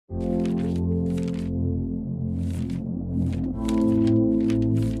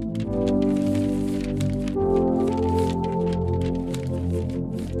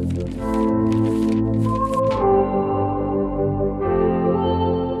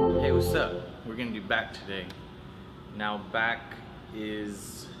What's up? We're gonna do back today. Now back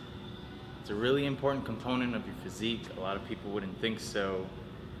it's a really important component of your physique. A lot of people wouldn't think so.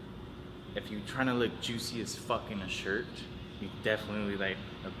 If you're trying to look juicy as fuck in a shirt, you definitely like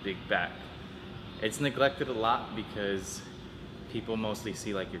a big back. It's neglected a lot because people mostly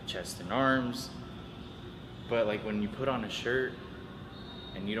see like your chest and arms, but like when you put on a shirt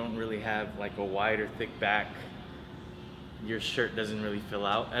and you don't really have like a wide or thick back, your shirt doesn't really fill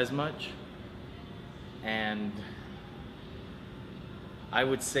out as much. And I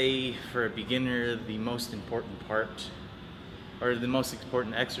would say for a beginner, the most important part, or the most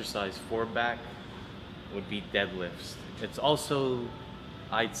important exercise for back would be deadlifts. It's also,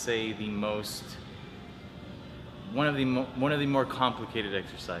 I'd say, one of the more complicated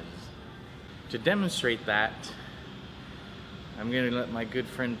exercises. To demonstrate that, I'm gonna let my good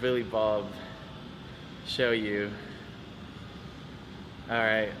friend Billy Bob show you. All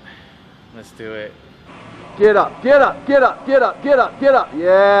right, let's do it. Get up, get up, get up, get up, get up, get up.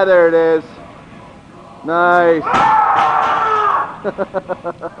 Yeah, there it is. Nice.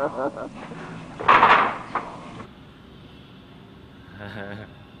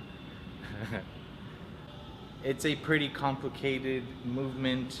 It's a pretty complicated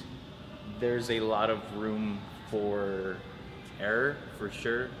movement. There's a lot of room for error, for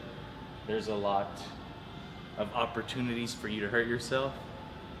sure. There's a lot of opportunities for you to hurt yourself.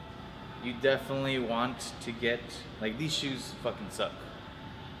 You definitely want to get, like, these shoes fucking suck.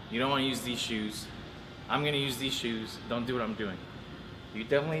 You don't want to use these shoes. I'm gonna use these shoes. Don't do what I'm doing. You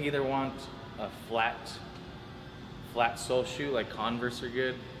definitely either want a flat sole shoe, like Converse are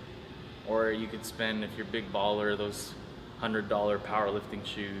good, or you could spend, if you're a big baller, those $100 powerlifting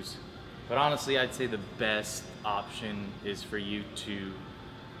shoes. But honestly, I'd say the best option is for you to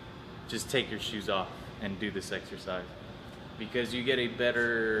just take your shoes off and do this exercise, because you get a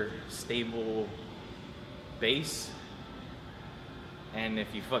better stable base. And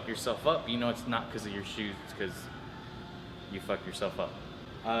if you fuck yourself up, you know it's not because of your shoes, it's because you fucked yourself up.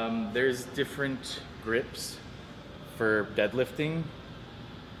 There's different grips for deadlifting.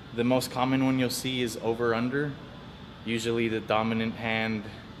 The most common one you'll see is over under. Usually the dominant hand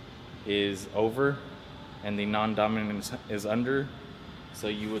is over and the non-dominant is under. So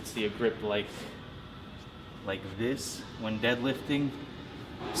you would see a grip like this when deadlifting.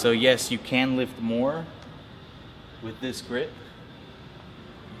 So yes, you can lift more with this grip,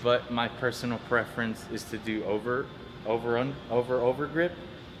 but my personal preference is to do over grip,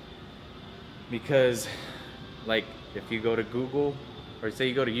 because like if you go to Google, or say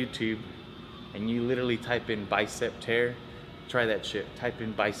you go to YouTube and you literally type in bicep tear, try that shit, type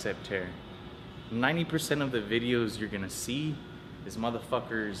in bicep tear. 90% of the videos you're gonna see is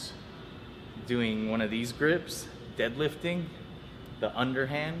motherfuckers doing one of these grips, deadlifting the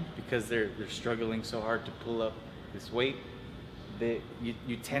underhand, because they're struggling so hard to pull up this weight.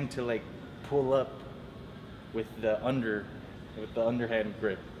 You tend to like pull up with the underhand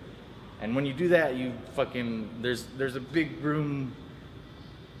grip, and when you do that, you fucking there's a big room.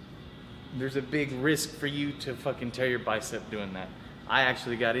 There's a big risk for you to fucking tear your bicep doing that. I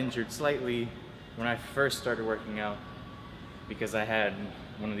actually got injured slightly when I first started working out because I had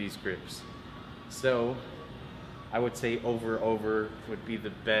one of these grips. So I would say over would be the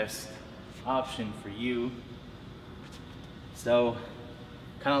best option for you. So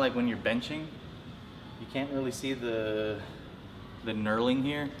kind of like when you're benching, you can't really see the knurling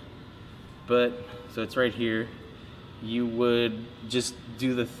here, but so it's right here. You would just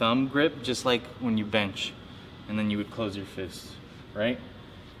do the thumb grip just like when you bench, and then you would close your fist, right?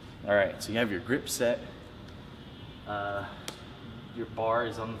 All right, so you have your grip set. Your bar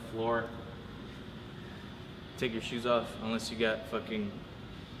is on the floor. Take your shoes off unless you got fucking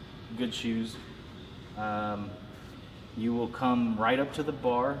good shoes. You will come right up to the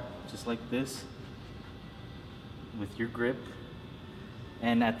bar just like this with your grip,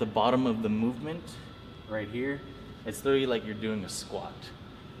 and at the bottom of the movement right here, it's literally like you're doing a squat.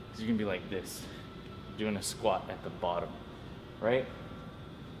 So you can be like this, doing a squat at the bottom, right?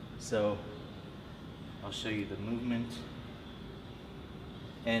 So I'll show you the movement.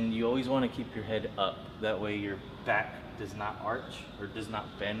 And you always want to keep your head up. That way your back does not arch or does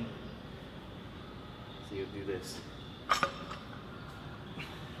not bend. So you'll do this.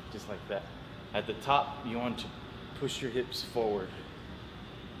 Just like that. At the top, you want to push your hips forward.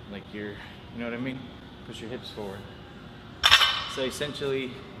 Like you know what I mean? Push your hips forward. So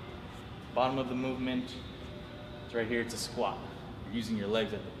essentially, bottom of the movement, it's right here, it's a squat. You're using your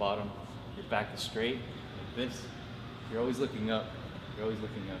legs at the bottom, your back is straight, like this. You're always looking up, you're always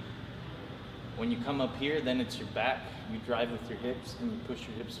looking up. When you come up here, then it's your back. You drive with your hips and you push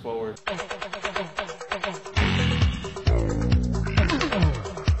your hips forward.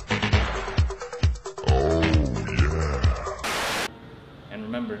 And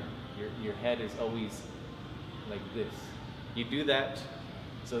remember, your head is always like this. You do that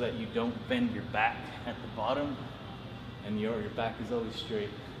so that you don't bend your back at the bottom, and your back is always straight.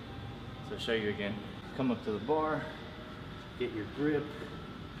 So I'll show you again. Come up to the bar, get your grip.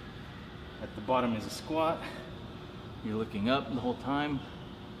 At the bottom is a squat. You're looking up the whole time.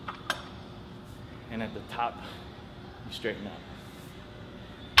 And at the top, you straighten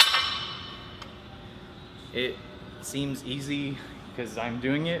out. It seems easy because I'm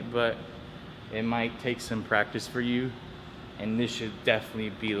doing it, but it might take some practice for you. And this should definitely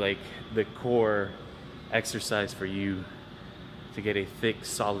be like the core exercise for you to get a thick,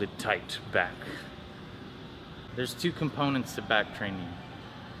 solid, tight back. There's two components to back training.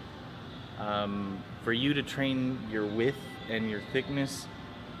 For you to train your width and your thickness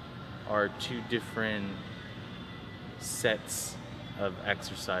are two different sets of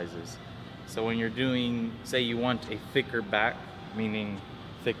exercises. So when you're doing, say you want a thicker back, meaning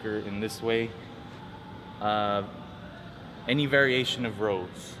thicker in this way, any variation of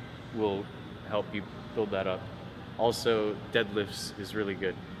rows will help you build that up. Also, deadlifts is really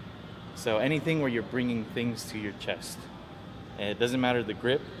good. So anything where you're bringing things to your chest. And it doesn't matter the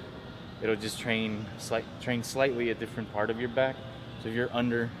grip, it'll just train slightly a different part of your back. So if you're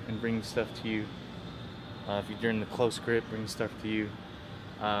under and bringing stuff to you, if you're in the close grip, bringing stuff to you,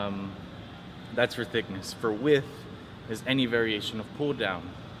 that's for thickness. For width is any variation of pull down.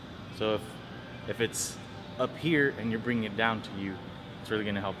 So if it's up here and you're bringing it down to you, it's really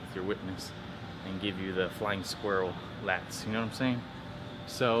gonna help with your widthness and give you the flying squirrel lats, you know what I'm saying?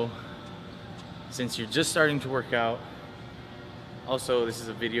 So, since you're just starting to work out, also this is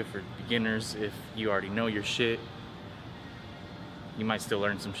a video for beginners. If you already know your shit, you might still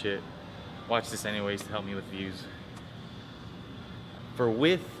learn some shit. Watch this anyways to help me with views. For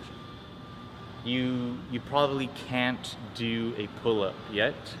width, you probably can't do a pull-up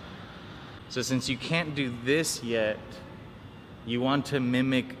yet. So since you can't do this yet, you want to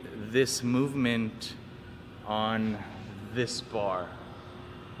mimic this movement on this bar,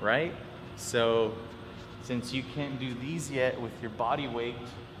 right? So since you can't do these yet with your body weight,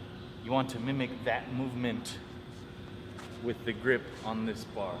 you want to mimic that movement with the grip on this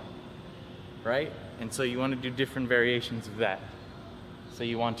bar, right? And so you want to do different variations of that. So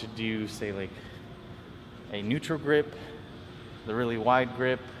you want to do, say, like a neutral grip, the really wide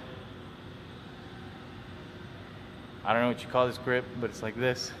grip. I don't know what you call this grip, but it's like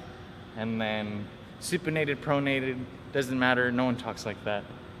this. And then supinated, pronated, doesn't matter, no one talks like that.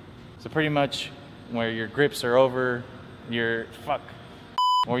 So pretty much where your grips are over your,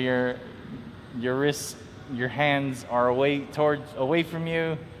 or your wrists, your hands are away from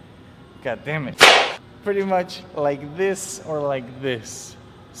you. God damn it. Pretty much like this or like this.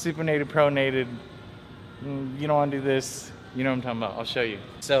 Supinated, pronated. You don't want to do this. You know what I'm talking about. I'll show you.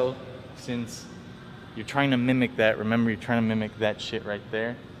 So since you're trying to mimic that, remember you're trying to mimic that shit right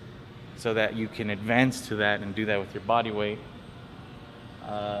there so that you can advance to that and do that with your body weight.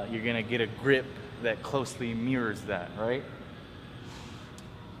 You're gonna get a grip that closely mirrors that, right?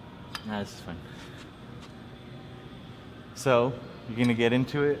 Nah, this is fun. So you're gonna get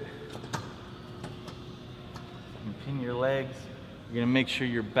into it. You pin your legs. You're gonna make sure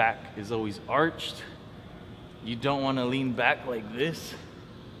your back is always arched. You don't want to lean back like this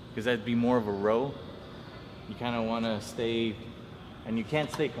because that'd be more of a row. You kind of want to stay, and you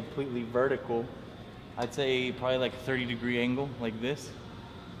can't stay completely vertical. I'd say probably like a 30-degree angle like this.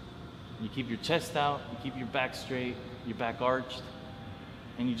 You keep your chest out, you keep your back straight, your back arched,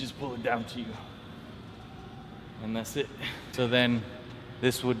 and you just pull it down to you. And that's it. So then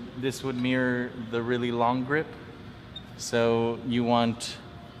this would mirror the really long grip. So you want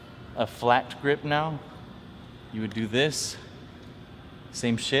a flat grip now. You would do this,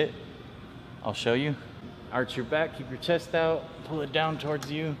 same shit. I'll show you. Arch your back, keep your chest out, pull it down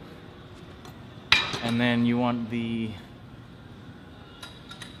towards you. And then you want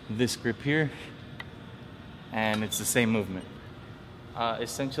this grip here, and it's the same movement.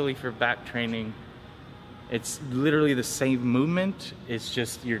 Essentially for back training, it's literally the same movement, it's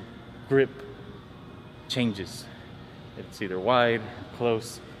just your grip changes. It's either wide,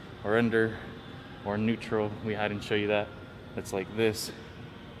 close, or under, or neutral. I didn't show you that. That's like this.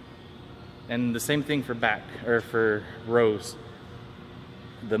 And the same thing for back, or for rows.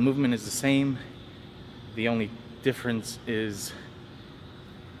 The movement is the same. The only difference is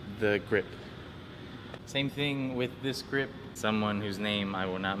the grip. Same thing with this grip. Someone whose name I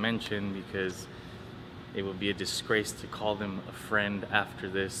will not mention because it will be a disgrace to call them a friend after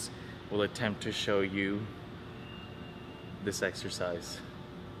this, will attempt to show you this exercise.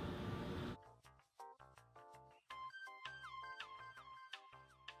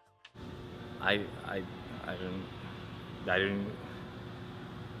 This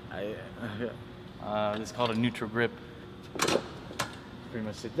is called a neutral grip. Pretty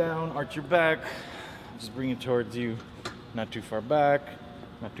much sit down, arch your back, just bring it towards you, not too far back,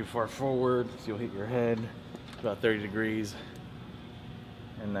 not too far forward, so you'll hit your head, about 30 degrees,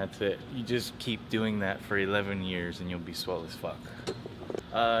 and that's it. You just keep doing that for 11 years and you'll be swole as fuck.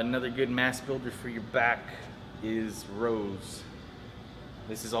 Another good mass builder for your back is rows.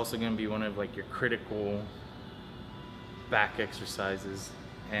 This is also going to be one of like your critical back exercises,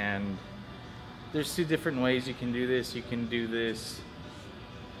 and there's two different ways you can do this. You can do this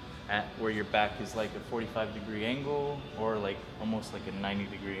at where your back is like a 45-degree angle, or like almost like a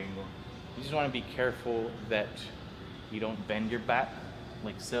 90-degree angle. You just want to be careful that you don't bend your back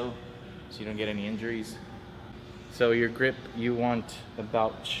like so you don't get any injuries. So your grip, you want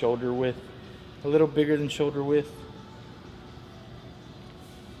about shoulder width, a little bigger than shoulder width,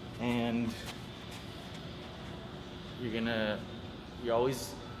 and you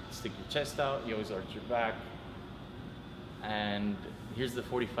always stick your chest out, you always arch your back. And here's the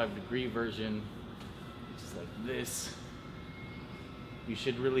 45-degree version, which is like this. You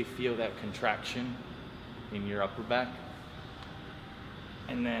should really feel that contraction in your upper back.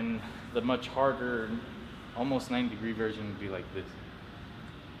 And then the much harder, almost 90-degree version would be like this.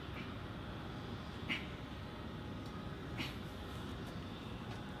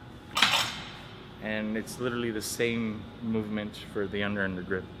 And it's literally the same movement for the under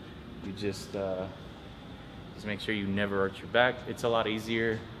grip. You just make sure you never arch your back. It's a lot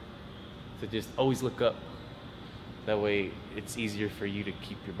easier to just always look up. That way it's easier for you to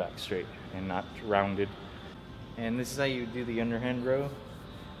keep your back straight and not rounded. And this is how you do the underhand row.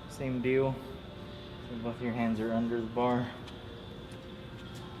 Same deal. So both your hands are under the bar.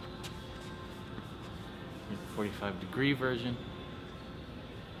 45-degree version.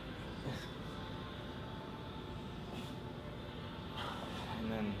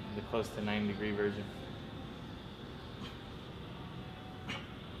 And then the close to 90-degree version.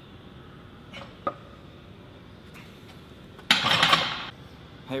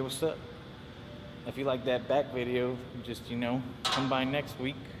 Hey, what's up? If you like that back video, just, come by next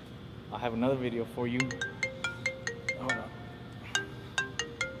week. I'll have another video for you. Hold on.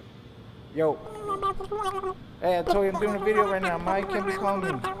 Yo. Hey, I told you I'm doing a video right now, Mike. Can't be calling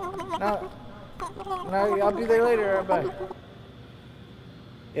me. No, I'll be there later. Everybody.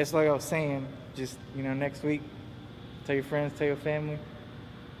 It's like I was saying, just, next week, tell your friends, tell your family.